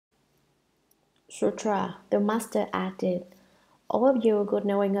Sutra, the master added, all of you good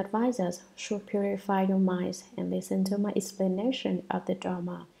knowing advisors should purify your minds and listen to my explanation of the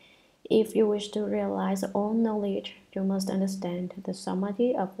Dharma. If you wish to realize all knowledge, you must understand the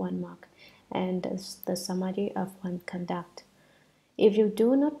samadhi of one mark and the samadhi of one conduct. If you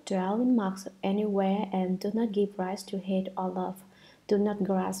do not dwell in marks anywhere and do not give rise to hate or love, do not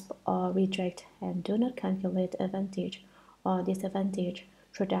grasp or reject, and do not calculate advantage or disadvantage,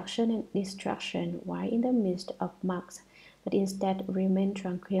 production and destruction while in the midst of marks, but instead remain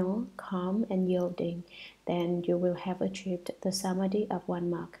tranquil, calm, and yielding, then you will have achieved the samadhi of one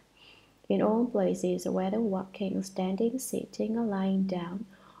mark. In all places, whether walking, standing, sitting, or lying down,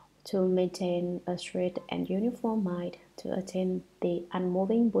 to maintain a straight and uniform mind, to attain the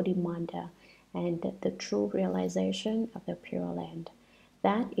unmoving Buddhimanda and the true realization of the Pure Land.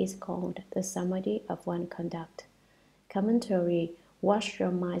 That is called the samadhi of one conduct. Commentary: wash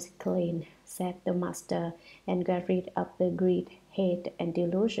your minds clean, said the Master, and get rid of the greed, hate, and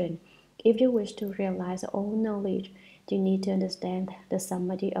delusion. If you wish to realize all knowledge, you need to understand the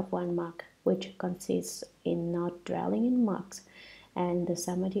samadhi of one mark, which consists in not dwelling in marks, and the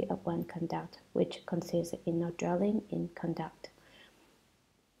samadhi of one conduct, which consists in not dwelling in conduct.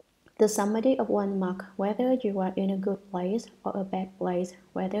 The samadhi of one mark, whether you are in a good place or a bad place,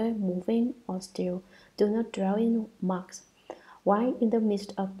 whether moving or still, do not dwell in marks. While in the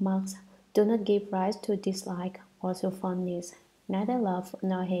midst of marks, do not give rise to dislike or to fondness. Neither love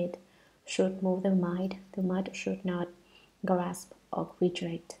nor hate should move the mind should not grasp or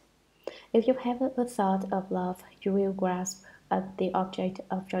reject. If you have a thought of love, you will grasp at the object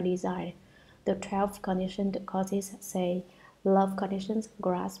of your desire. The 12 conditioned causes say, love conditions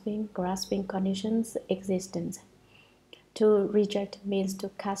grasping, grasping conditions existence. To reject means to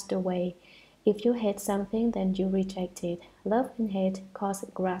cast away. If you hate something, then you reject it. Love and hate cause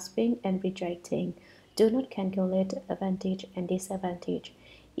grasping and rejecting. Do not calculate advantage and disadvantage.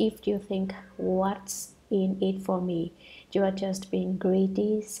 If you think, what's in it for me, you are just being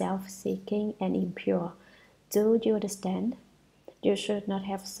greedy, self-seeking, and impure. Do you understand? You should not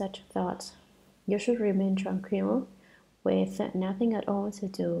have such thoughts. You should remain tranquil, with nothing at all to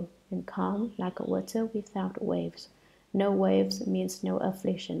do, and calm like water without waves. No waves means no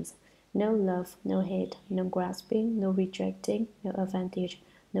afflictions, no love, no hate, no grasping, no rejecting, no advantage,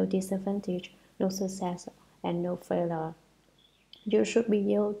 no disadvantage, no success, and no failure. You should be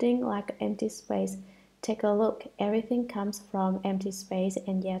yielding like empty space. Take a look, everything comes from empty space,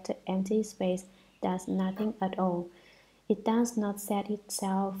 and yet empty space does nothing at all. It does not set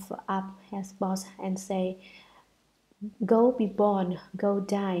itself up as boss and say, go be born, go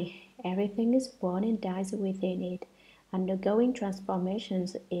die. Everything is born and dies within it, undergoing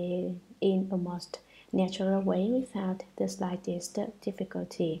transformations in a most natural way without the slightest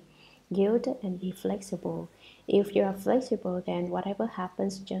difficulty. Yield and be flexible. If you are flexible, then whatever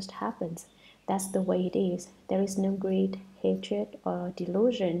happens just happens. That's the way it is. There is no greed, hatred, or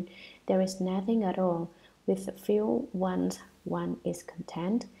delusion. There is nothing at all. With few ones, one is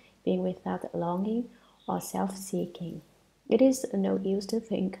content, being without longing or self-seeking. It is no use to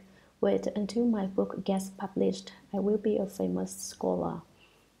think, wait until my book gets published, I will be a famous scholar.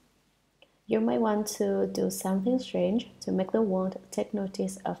 You may want to do something strange to make the world take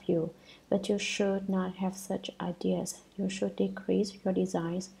notice of you, but you should not have such ideas. You should decrease your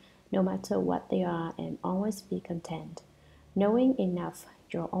desires, no matter what they are, and always be content. Knowing enough,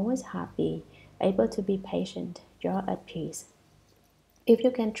 you're always happy, able to be patient, you're at peace. If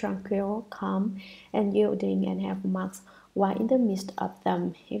you can tranquil, calm, and yielding and have marks while in the midst of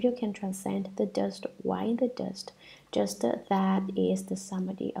them, if you can transcend the dust while in the dust, just that is the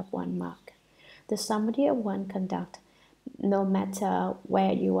samadhi of one mark. The samadhi of one conduct, no matter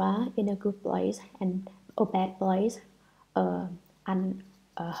where you are, in a good place and a bad place, a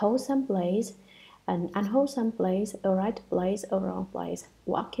wholesome place, an unwholesome place, a right place, a wrong place,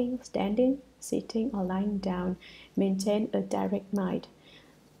 walking, standing, sitting, or lying down, maintain a direct mind.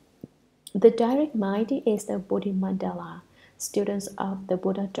 The direct mind is the Buddhimandala. Students of the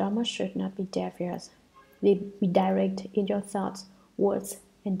Buddha Dharma should not be devious. Be direct in your thoughts, words,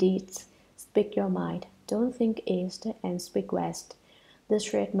 and deeds. Speak your mind. Don't think east and speak west. The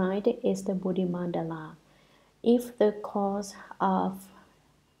straight mind is the Buddhimandala. If the cause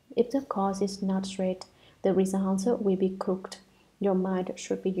is not straight, the result will be crooked. Your mind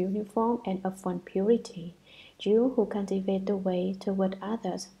should be uniform and of one purity. You who cultivate the way toward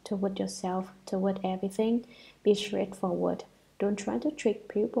others, toward yourself, toward everything, be straightforward. Don't try to trick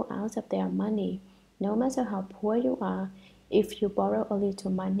people out of their money. No matter how poor you are, if you borrow a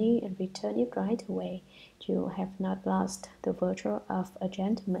little money and return it right away, you have not lost the virtue of a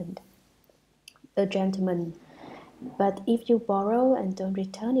gentleman. a gentleman. But if you borrow and don't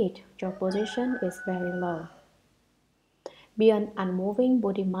return it, your position is very low. Be an unmoving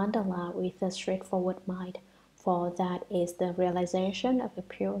Bodhi mandala with a straightforward mind, for that is the realization of a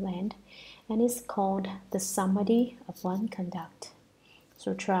pure land, and is called the samadhi of one conduct.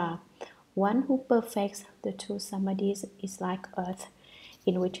 Sutra. One who perfects the two samadhis is like earth,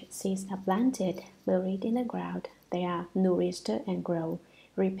 in which seeds are planted, buried in the ground. They are nourished and grow,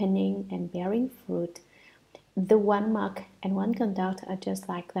 ripening and bearing fruit. The one mark and one conduct are just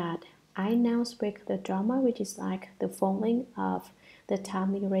like that. I now speak the Dharma which is like the falling of the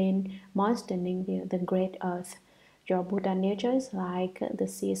timely rain, moistening the great earth. Your Buddha nature is like the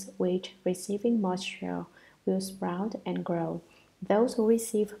seeds which, receiving moisture, will sprout and grow. Those who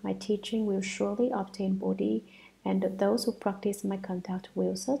receive my teaching will surely obtain Bodhi, and those who practice my conduct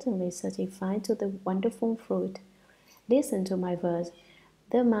will certainly certify to the wonderful fruit. Listen to my verse.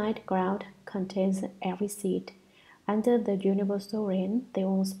 The mind ground contains every seed. Under the universal rain, they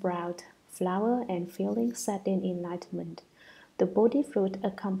all sprout, flower, and feeling set in enlightenment. The Bodhi fruit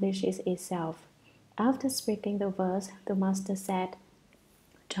accomplishes itself. After speaking the verse, the Master said,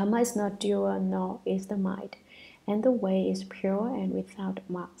 Dharma is not dual, nor is the mind, and the way is pure and without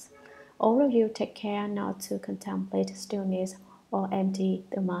marks. All of you take care not to contemplate stillness or empty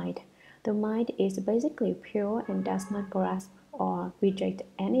the mind. The mind is basically pure and does not grasp or reject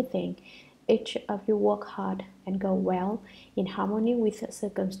anything. Each of you work hard and go well in harmony with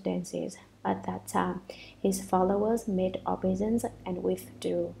circumstances. At that time, his followers made obeisance and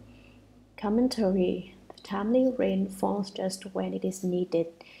withdrew. Commentary. The timely rain falls just when it is needed.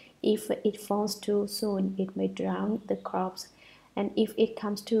 If it falls too soon, it may drown the crops, and if it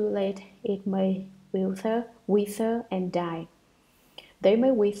comes too late, it may wither and die. They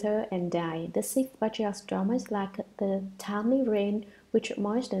may wither and die. The Sixth Patriarch's Dharma is like the timely rain which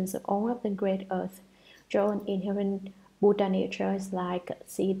moistens all of the great earth. Your own inherent Buddha nature is like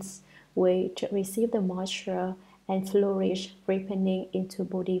seeds which receive the moisture and flourish, ripening into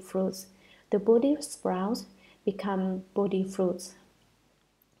Bodhi fruits. The Bodhi sprouts become Bodhi fruits.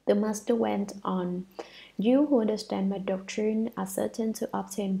 The Master went on, You who understand my doctrine are certain to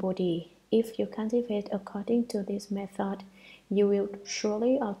obtain Bodhi. If you cultivate according to this method, you will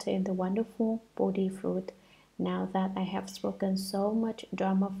surely obtain the wonderful Bodhi fruit. Now that I have spoken so much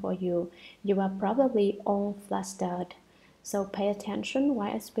Dharma for you, you are probably all flustered. So pay attention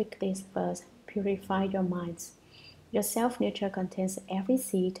while I speak this verse. Purify your minds. Your self-nature contains every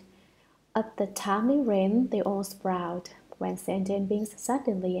seed. At the timely rain, they all sprout. When sentient beings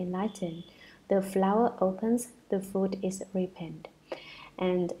suddenly enlighten, the flower opens, the fruit is ripened,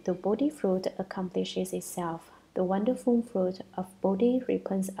 and the Bodhi fruit accomplishes itself. The wonderful fruit of Bodhi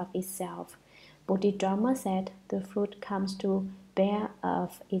ripens of itself. Bodhidharma said the fruit comes to bear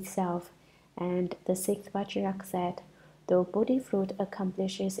of itself, and the Sixth Patriarch said the Bodhi fruit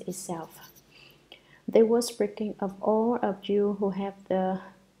accomplishes itself. They were speaking of all of you who have the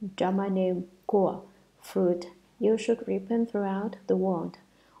Dharma name Kuo, fruit. You should ripen throughout the world.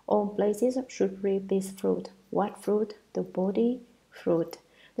 All places should reap this fruit. What fruit? The Bodhi fruit.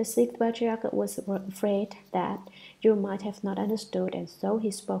 The Sixth Patriarch was afraid that you might have not understood, and so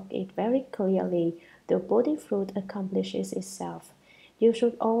he spoke it very clearly. The Bodhi fruit accomplishes itself. You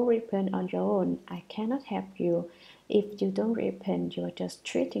should all repent on your own. I cannot help you. If you don't repent, you are just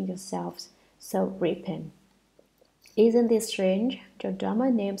treating yourselves. So repent. Isn't this strange? The Dharma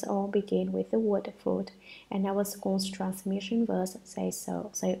names all begin with the word fruit, and our school's transmission verse says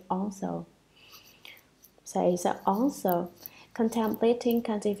also. Contemplating,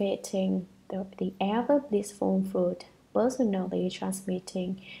 cultivating the ever blissful fruit, personally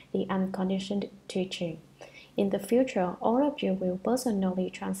transmitting the unconditioned teaching. In the future, all of you will personally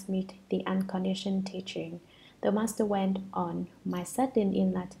transmit the unconditioned teaching. The Master went on, My sudden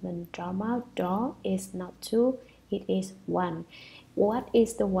enlightenment Dharma door is not two, it is one. What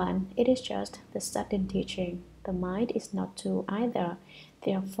is the one? It is just the sudden teaching. The mind is not two either,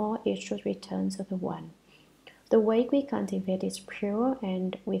 therefore it should return to the one. The way we cultivate is pure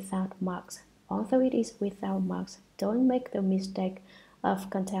and without marks. Although it is without marks, don't make the mistake of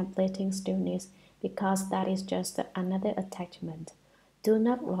contemplating stillness, because that is just another attachment. Do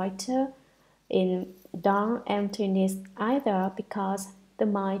not loiter in dark emptiness either, because the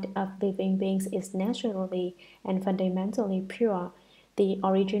mind of living beings is naturally and fundamentally pure. The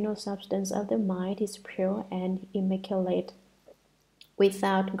original substance of the mind is pure and immaculate,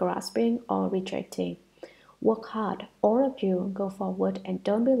 without grasping or rejecting. Work hard, all of you, go forward and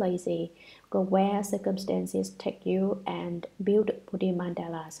don't be lazy. Go where circumstances take you and build Bodhi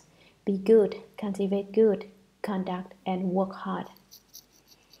mandalas. Be good, cultivate good conduct, and work hard.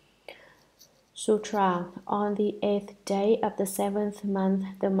 Sutra. On the 8th day of the 7th month,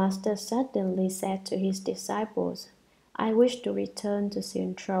 the Master suddenly said to his disciples, I wish to return to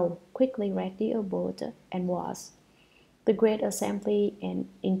Central. Quickly ready a boat and was. The great assembly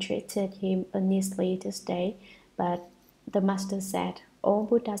entreated him earnestly to stay, but the Master said, all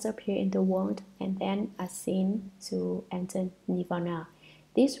Buddhas appear in the world and then are seen to enter Nirvana.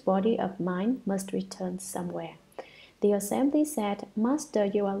 This body of mine must return somewhere. The assembly said, Master,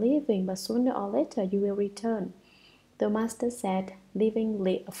 you are leaving, but sooner or later you will return. The Master said,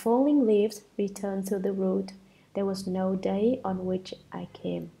 falling leaves return to the root. There was no day on which I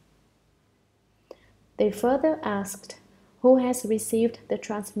came. They further asked, who has received the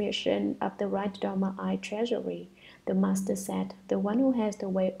transmission of the right Dharma I treasury? The Master said, the one who has the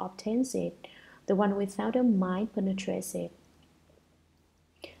way obtains it. The one without a mind penetrates it.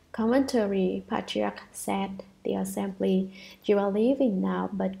 Commentary. Patriarch said, the assembly, you are leaving now,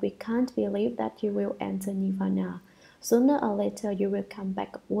 but we can't believe that you will enter Nirvana. Sooner or later you will come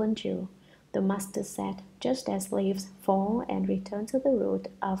back, won't you? The Master said, just as leaves fall and return to the root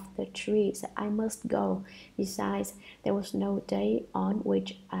of the trees, I must go. Besides, there was no day on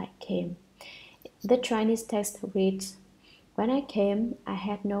which I came. The Chinese text reads, when I came, I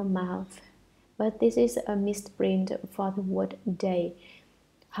had no mouth. But this is a misprint for the word day.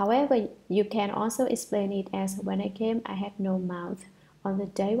 However, you can also explain it as when I came, I had no mouth. On the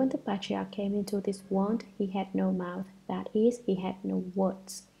day when the Patriarch came into this world, he had no mouth. That is, he had no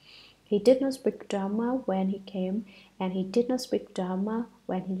words. He did not speak Dharma when he came, and he did not speak Dharma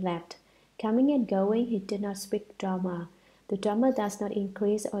when he left. Coming and going, he did not speak Dharma. The Dharma does not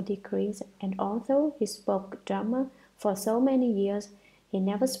increase or decrease, and although he spoke Dharma for so many years, he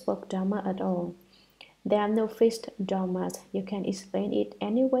never spoke Dharma at all. There are no fixed dharmas. You can explain it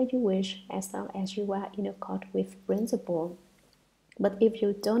any way you wish, as long as you are in accord with principle. But if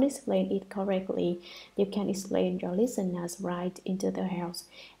you don't explain it correctly, you can explain your listeners right into the house,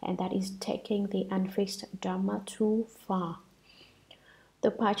 and that is taking the unfixed dharma too far.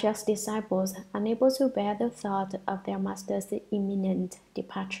 The Patriarch's disciples, unable to bear the thought of their master's imminent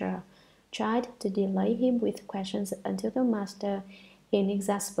departure, tried to delay him with questions until the master, in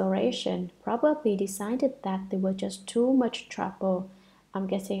exasperation, probably decided that they were just too much trouble. I'm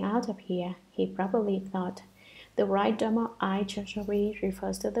getting out of here, he probably thought. The right Dharma I treasury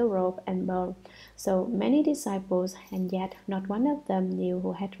refers to the robe and bowl. So many disciples, and yet not one of them knew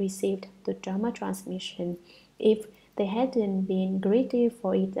who had received the Dharma transmission. If they hadn't been greedy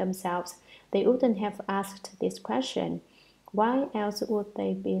for it themselves, they wouldn't have asked this question. Why else would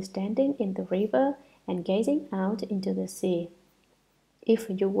they be standing in the river and gazing out into the sea?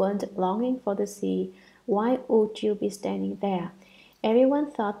 If you weren't longing for the sea, why would you be standing there? Everyone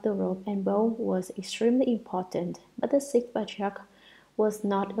thought the robe and bowl was extremely important, but the Sixth Patriarch was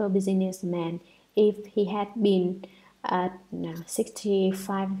not a businessman. If he had been at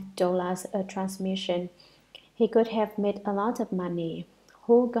 $65 a transmission, he could have made a lot of money.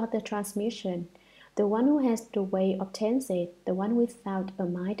 Who got the transmission? The one who has the way obtains it, the one without a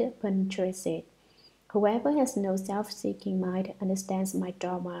mind penetrates it. Whoever has no self-seeking mind understands my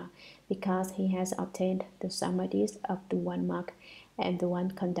Dharma, because he has obtained the samadhis of the one mark and the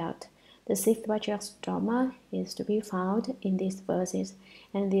one conduct. The Sixth Patriarch's Dharma is to be found in these verses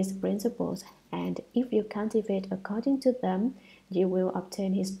and these principles, and if you cultivate according to them, you will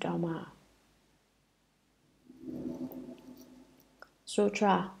obtain his Dharma.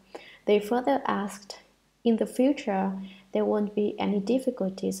 Sutra. They further asked, in the future, there won't be any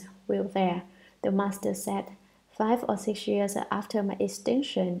difficulties, will there? The Master said, 5 or 6 years after my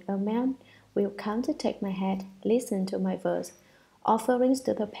extinction, a man will come to take my head. Listen to my verse. Offerings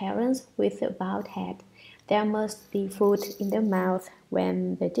to the parents with a bowed head. There must be food in the mouth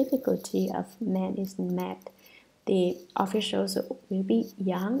when the difficulty of man is met. The officials will be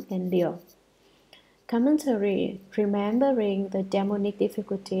young and ill. Commentary. Remembering the demonic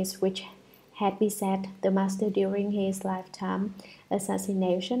difficulties which had beset the Master during his lifetime,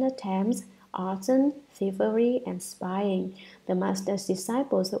 assassination attempts, arson, thievery, and spying, the Master's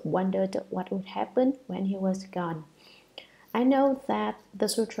disciples wondered what would happen when he was gone. I know that the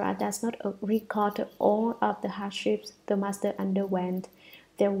Sutra does not record all of the hardships the Master underwent.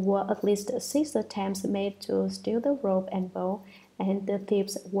 There were at least 6 attempts made to steal the robe and bowl, and the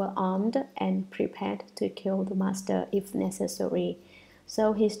thieves were armed and prepared to kill the Master if necessary.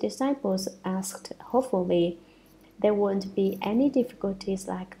 So his disciples asked hopefully, there won't be any difficulties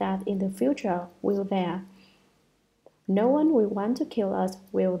like that in the future, will there? No one will want to kill us,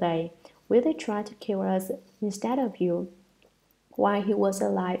 will they? Will they try to kill us instead of you? While he was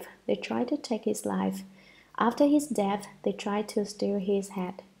alive, they tried to take his life. After his death, they tried to steal his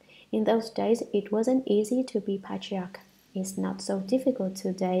head. In those days, it wasn't easy to be patriarch. It's not so difficult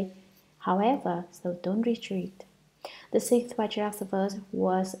today. However, so don't retreat. The sixth patriarch's verse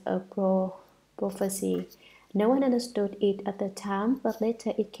was a prophecy. No one understood it at the time, but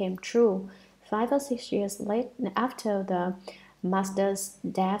later it came true. 5 or 6 years later, after the master's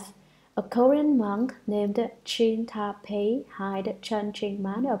death, a Korean monk named Chin Ta-pei hired Chen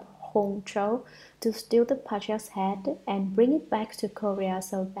Ching-man of Hongzhou to steal the patriarch's head and bring it back to Korea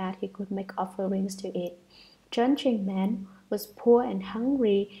so that he could make offerings to it. Chen Ching-man was poor and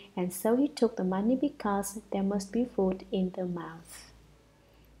hungry, and so he took the money because there must be food in the mouth.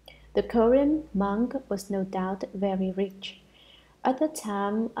 The Korean monk was no doubt very rich. At the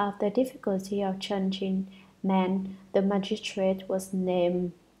time of the difficulty of Chen Ching-man, the magistrate was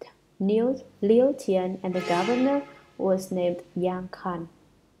named Liu Tian and the governor was named Yang Khan.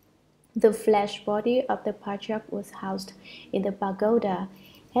 The flesh body of the patriarch was housed in the pagoda.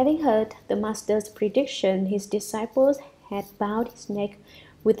 Having heard the master's prediction, his disciples had bound his neck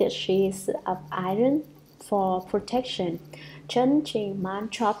with a sheath of iron for protection. Chen Ching-man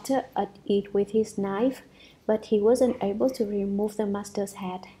chopped at it with his knife, but he wasn't able to remove the master's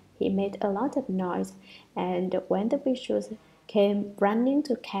head. He made a lot of noise, and when the bhikshus came running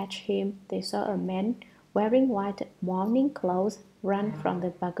to catch him, they saw a man wearing white mourning clothes run from the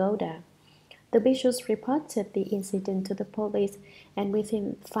pagoda. The bhikshus reported the incident to the police, and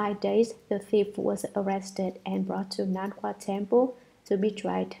within 5 days the thief was arrested and brought to Nan Hua Temple to be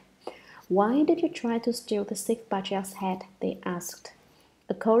tried. "Why did you try to steal the sixth patriarch's head?" they asked.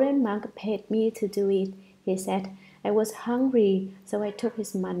 "A Korean monk paid me to do it," he said. "I was hungry, so I took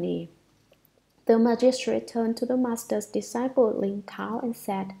his money." The magistrate turned to the master's disciple Ling Tao and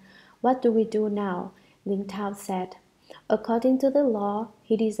said, "What do we do now?" Ling Tao said, "According to the law,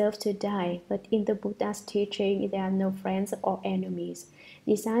 he deserves to die, but in the Buddha's teaching there are no friends or enemies.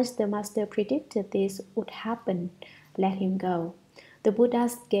 Besides, the master predicted this would happen. Let him go. The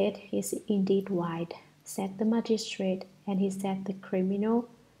Buddha's gate is indeed wide," said the magistrate, and he set the criminal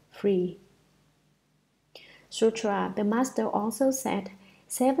free. Sutra. The master also said,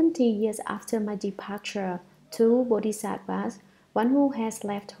 70 years after my departure, 2 bodhisattvas, one who has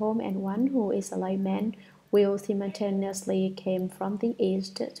left home and one who is a layman, will simultaneously come from the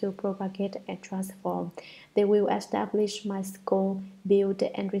east to propagate and transform. They will establish my school, build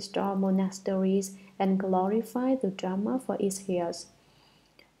and restore monasteries, and glorify the Dharma for its heirs.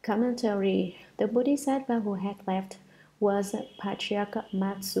 Commentary. The bodhisattva who had left was Patriarch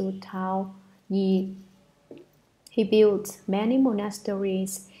Matsu Tao Yi. He built many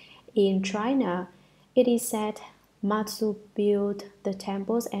monasteries in China. It is said Matsu built the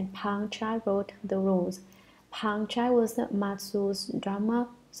temples and Pang Chai wrote the rules. Pang Chai was Matsu's Dharma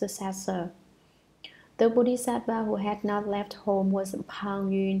successor. The bodhisattva who had not left home was Pang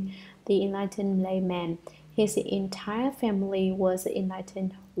Yun, the enlightened layman. His entire family was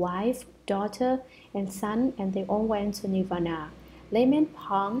enlightened: wife, daughter, and son, and they all went to Nirvana. Layman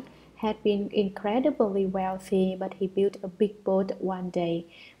Pang had been incredibly wealthy, but he built a big boat one day,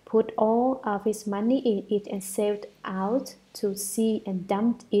 put all of his money in it, and sailed out to sea and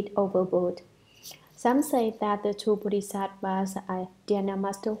dumped it overboard. Some say that the 2 bodhisattvas are Dhyana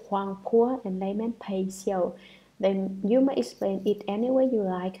Master Shuan Hua and layman Pei Xiu. Then you may explain it any way you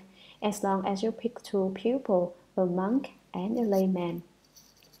like, as long as you pick 2 people, a monk and a layman.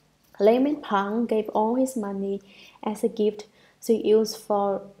 Layman Pang gave all his money as a gift to use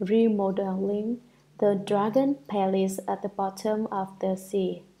for remodeling the dragon palace at the bottom of the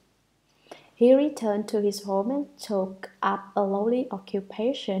sea. He returned to his home and took up a lowly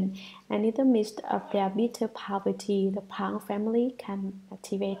occupation, and in the midst of their bitter poverty, the Pang family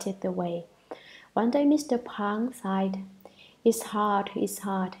cultivated the way. One day Mr. Pang sighed, it's hard,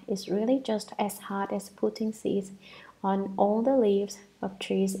 it's really just as hard as putting seeds on all the leaves of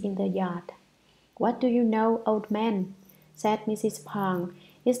trees in the yard." "What do you know, old man?" said Mrs. Pang.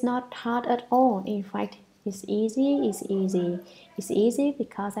 "It's not hard at all. In fact, it's easy. It's easy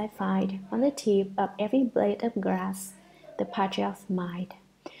because I find on the tip of every blade of grass the patriarch's mind."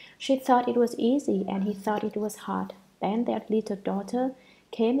 She thought it was easy, and he thought it was hard. Then their little daughter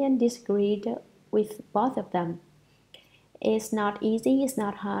came and disagreed with both of them. "It's not easy, it's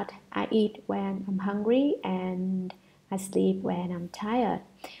not hard. I eat when I'm hungry and I sleep when I'm tired.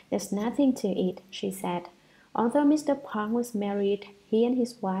 There's nothing to it," she said. Although Mr. Pang was married, he and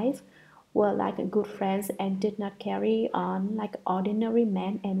his wife were like good friends and did not carry on like ordinary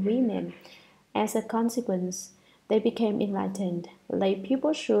men and women. As a consequence, they became enlightened. Lay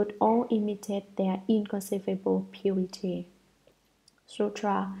people should all imitate their inconceivable purity.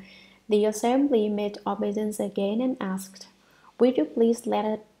 Sutra. The assembly made obeisance again and asked, "Will you please let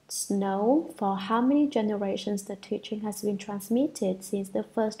us know for how many generations the teaching has been transmitted since the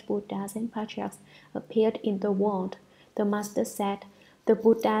first Buddhas and Patriarchs appeared in the world. The Master said, the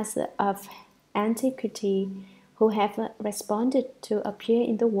Buddhas of antiquity who have responded to appear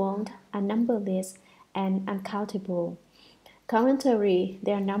in the world are numberless and uncountable. Commentary,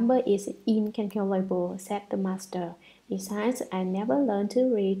 their number is incalculable, said the Master. Besides, I never learned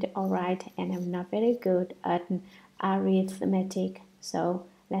to read or write and am not very good at arithmetic, so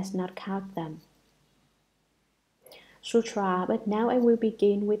let's not count them. Sutra, but now I will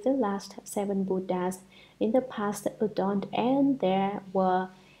begin with the last 7 Buddhas. In the past adorned and there were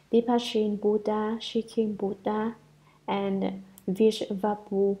Vipassin Buddha, Shikin Buddha, and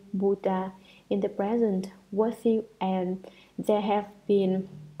Vishvapu Buddha. In the present worthy and there have been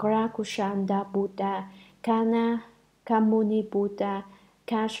Karakushanda Buddha, Kana Kamuni Buddha,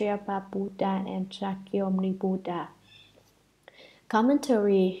 Kashyapa Buddha, and Shakyamuni Buddha.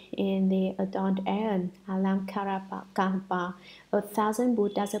 Commentary in the adorned aeon, Alamkarakampa, 1,000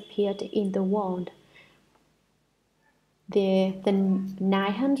 Buddhas appeared in the world. The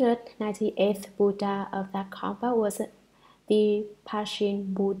 998th Buddha of that Kampa was the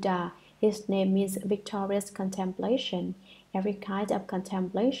Vipassin Buddha. His name means victorious contemplation, every kind of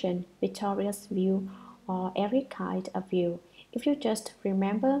contemplation, victorious view, or every kind of view. If you just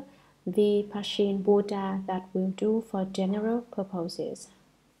remember the Vipassin Buddha, that will do for general purposes.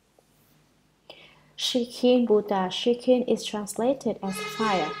 Shikin Buddha. Shikin is translated as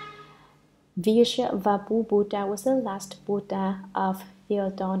fire. Vishvapu Buddha was the last Buddha of the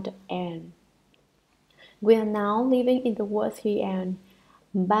adorned aeon. We are now living in the worthy aeon,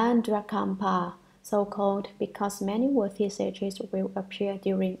 Bandrakampa, so called because many worthy sages will appear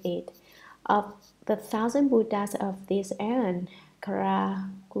during it. Of the 1,000 Buddhas of this aeon,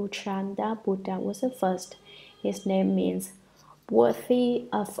 Karakuchanda Buddha was the first. His name means worthy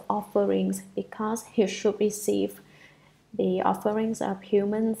of offerings because he should receive the offerings of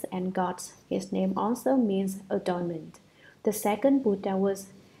humans and gods. His name also means adornment. The second Buddha was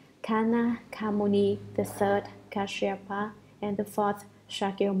Kana Kamuni, the third Kashyapa, and the fourth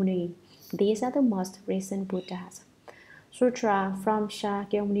Shakyamuni. These are the most recent Buddhas. Sutra from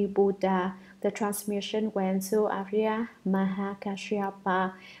Shakyamuni Buddha. The transmission went to Arya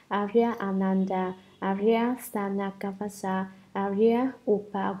Mahakashyapa, Arya Ananda, Arya Stanakavasa, Arya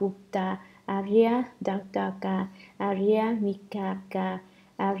Upagupta, Arya Daktaka, Arya Mikaka,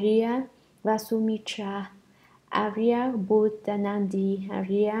 Arya Vasumitra, Arya Buddhanandi,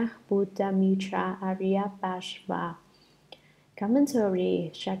 Arya Buddhamitra, Arya Bhashva.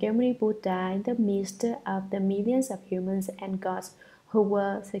 Commentary. Shakyamuni Buddha, in the midst of the millions of humans and gods who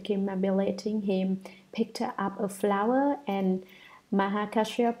were circumambulating him, picked up a flower, and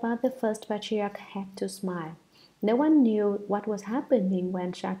Mahakashyapa, the first Patriarch, had to smile. No one knew what was happening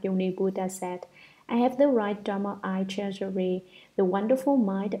when Shakyamuni Buddha said, I have the right Dharma eye treasury, the wonderful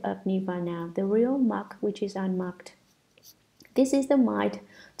mind of Nirvana, the real mark which is unmarked. This is the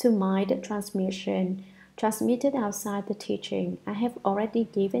mind-to-mind transmission, transmitted outside the teaching. I have already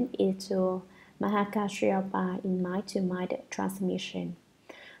given it to Mahakashyapa in mind-to-mind transmission.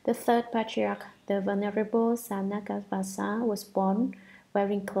 The third Patriarch, the Venerable Sanakavasa, was born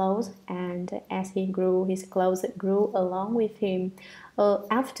wearing clothes, and as he grew, his clothes grew along with him.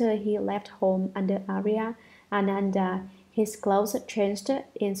 After he left home under Arya Ananda, his clothes changed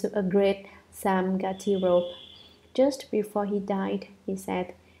into a great Samgati robe. Just before he died, he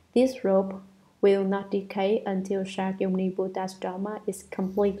said, this robe will not decay until Shakyamuni Buddha's Dharma is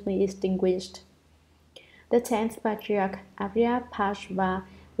completely extinguished. The 10th Patriarch, Arya Bhashva,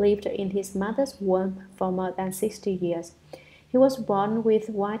 lived in his mother's womb for more than 60 years. He was born with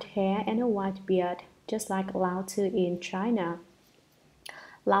white hair and a white beard, just like Lao Tzu in China.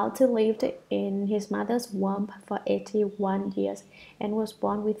 Lao Tzu lived in his mother's womb for 81 years and was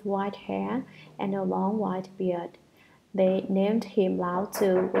born with white hair and a long white beard. They named him Lao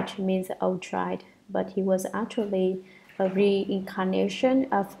Tzu, which means old-tried, but he was actually a reincarnation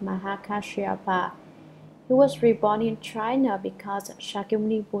of Mahakashyapa. He was reborn in China because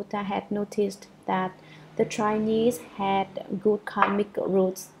Shakyamuni Buddha had noticed that the Chinese had good karmic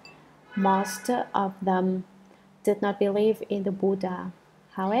roots. Most of them did not believe in the Buddha.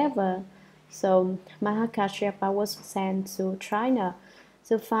 However, so Mahakashyapa was sent to China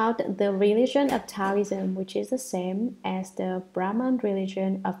to found the religion of Taoism, which is the same as the Brahman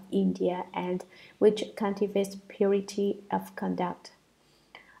religion of India and which cultivates purity of conduct.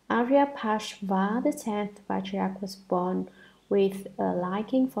 Arya Bhashva, the 10th Patriarch, was born with a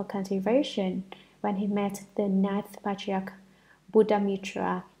liking for cultivation. When he met the 9th Patriarch,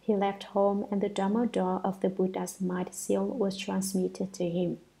 Buddhamitra, he left home and the Dharma door of the Buddha's mind seal was transmitted to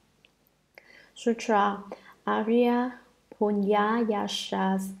him. Sutra. Arya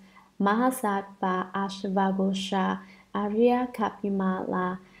Punyayashas Mahasattva Ashvagosha Arya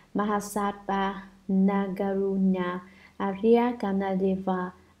Kapimala Mahasattva Nagaruna Arya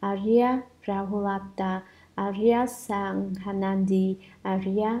Ganadeva Arya Rahulata Arya Sanghanandi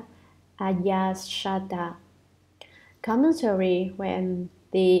Arya Ayashata. Commentary. When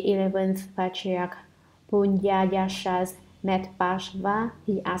the 11th Patriarch Punyayashas met Parshva,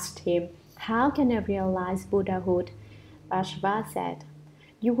 he asked him, "How can I realize Buddhahood?" Parshva said,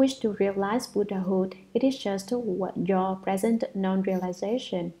 "You wish to realize Buddhahood. It is just your present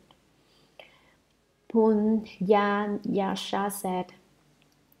non-realization." Punyayasha said,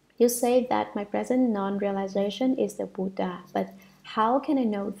 "You say that my present non-realization is the Buddha, but how can I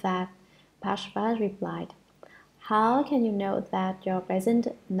know that?" Parshva replied, "How can you know that your present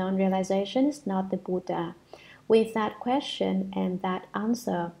non-realization is not the Buddha?" With that question and that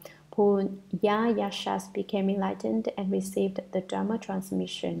answer, Punyayashas became enlightened and received the Dharma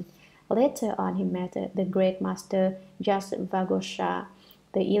transmission. Later on, he met the great master Yasvagosha,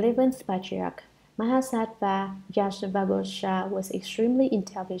 the 11th Patriarch. Mahasattva Yasvagosha was extremely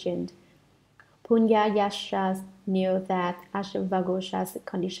intelligent. Punyayasha knew that Ashvagosha's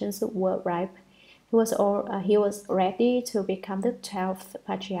conditions were ripe. He was ready to become the 12th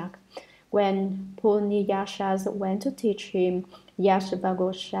Patriarch. When Punyayasha went to teach him,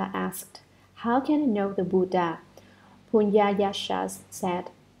 Yasvagosha asked, "How can I know the Buddha?" Punyayasha said,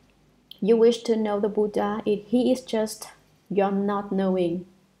 "You wish to know the Buddha, he is just your not knowing."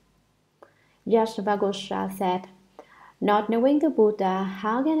 Yasvagosha said, "Not knowing the Buddha,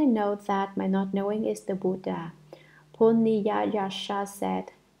 how can I know that my not knowing is the Buddha?" Punyayasha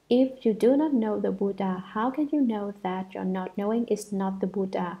said, "If you do not know the Buddha, how can you know that your not knowing is not the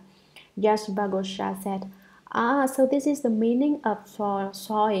Buddha?" Yasvagosha said, "So this is the meaning of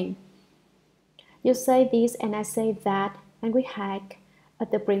sawing. You say this and I say that, and we hack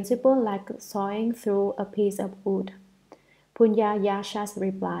at the principle like sawing through a piece of wood." Punyayasha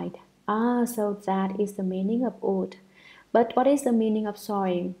replied, So that is the meaning of wood. But what is the meaning of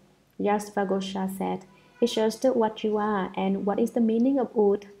sawing?" Yasvagosha said, "It's just what you are, and what is the meaning of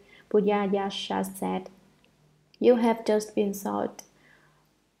wood?" Punyayasha said, "You have just been sawed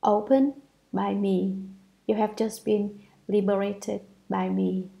open by me. You have just been liberated by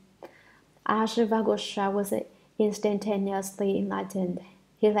me." Ashvagosha was instantaneously enlightened.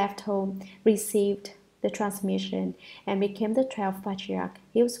 He left home, received the transmission, and became the 12th Patriarch.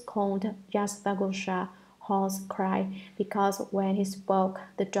 He was called Yasvagosha, horse cry, because when he spoke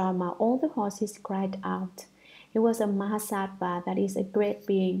the Dharma, all the horses cried out. He was a Mahasattva, that is a great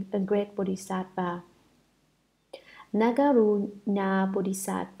being, a great Bodhisattva. Nagaruna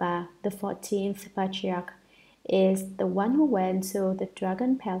Bodhisattva, the 14th Patriarch, is the one who went to the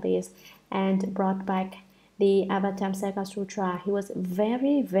Dragon Palace and brought back the Avatamsaka Sutra. He was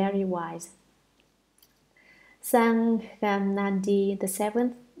very, very wise. Sanghanandi, the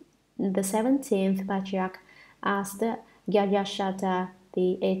 17th Patriarch, asked Yayashata,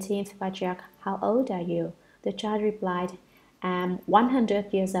 the 18th Patriarch, "How old are you?" The child replied, "I'm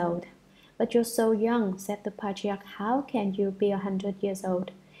 100 years old." "But you're so young," said the Patriarch. "How can you be 100 years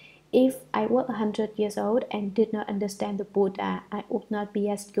old?" "If I were 100 years old and did not understand the Buddha, I would not be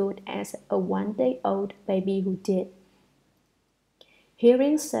as good as a 1-day-old baby who did."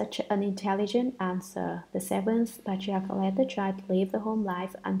 Hearing such an intelligent answer, the 7th Patriarch let the child live the home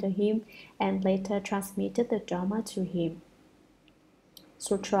life under him and later transmitted the Dharma to him.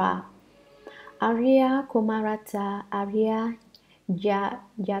 Sutra. Arya Kumarata, Arya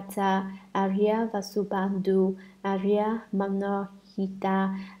Yata, Arya Vasubandhu, Arya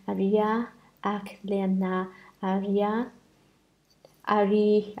Manohita, Arya Aklena, Arya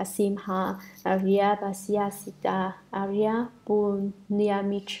Simha, Arya Vasyasita, Arya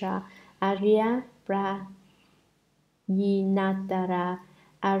Punyamitra, Arya Prayinatara,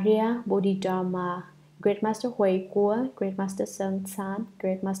 Arya Bodhidharma, Great Master Hui Guo, Great Master Sung San,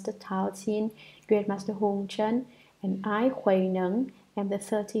 Great Master Tao Tin, Great Master Hung Chen, and I, Hui Neng, am the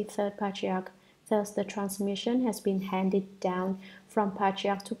 33rd Patriarch. Thus, the transmission has been handed down from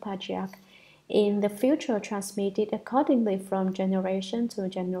Patriarch to Patriarch. In the future, transmitted accordingly from generation to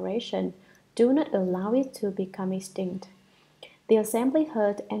generation. Do not allow it to become extinct. The assembly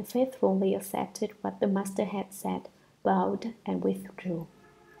heard and faithfully accepted what the Master had said, bowed, and withdrew.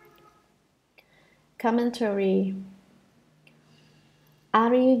 Commentary.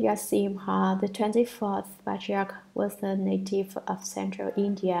 Simha, the 24th Patriarch, was a native of central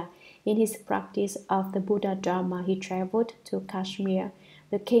India. In his practice of the Buddha Dharma, he traveled to Kashmir.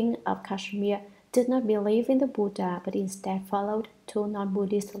 The king of Kashmir did not believe in the Buddha, but instead followed two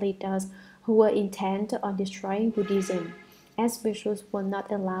non-Buddhist leaders who were intent on destroying Buddhism. As bhikshus were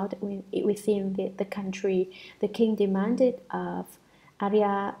not allowed within the country, the king demanded of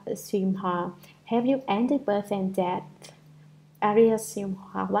Arya Hsuan, "Have you ended birth and death?" Arya Hsuan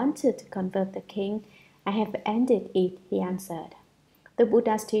wanted to convert the king. "I have ended it," he answered. The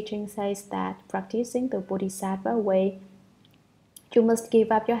Buddha's teaching says that practicing the Bodhisattva way, you must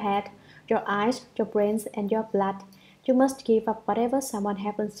give up your head, your eyes, your brains, and your blood. You must give up whatever someone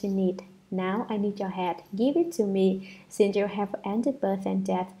happens to need. Now I need your head. Give it to me. Since you have ended birth and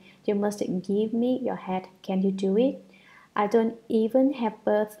death, you must give me your head. Can you do it? "I don't even have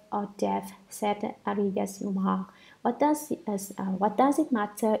birth or death," said Arya Hsuan. What does it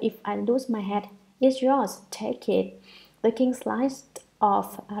matter if I lose my head? It's yours. Take it." The king sliced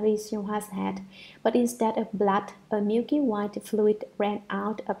off Arya Hsuan's head, but instead of blood, a milky white fluid ran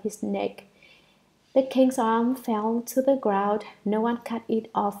out of his neck. The king's arm fell to the ground. No one cut it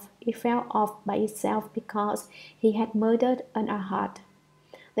off. It fell off by itself because he had murdered an arhat.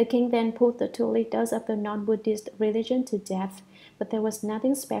 The king then put the two leaders of the non-Buddhist religion to death, but there was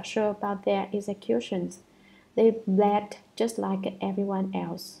nothing special about their executions. They bled just like everyone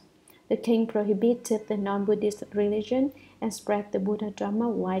else. The king prohibited the non-Buddhist religion and spread the Buddha Dharma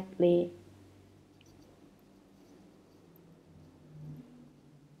widely.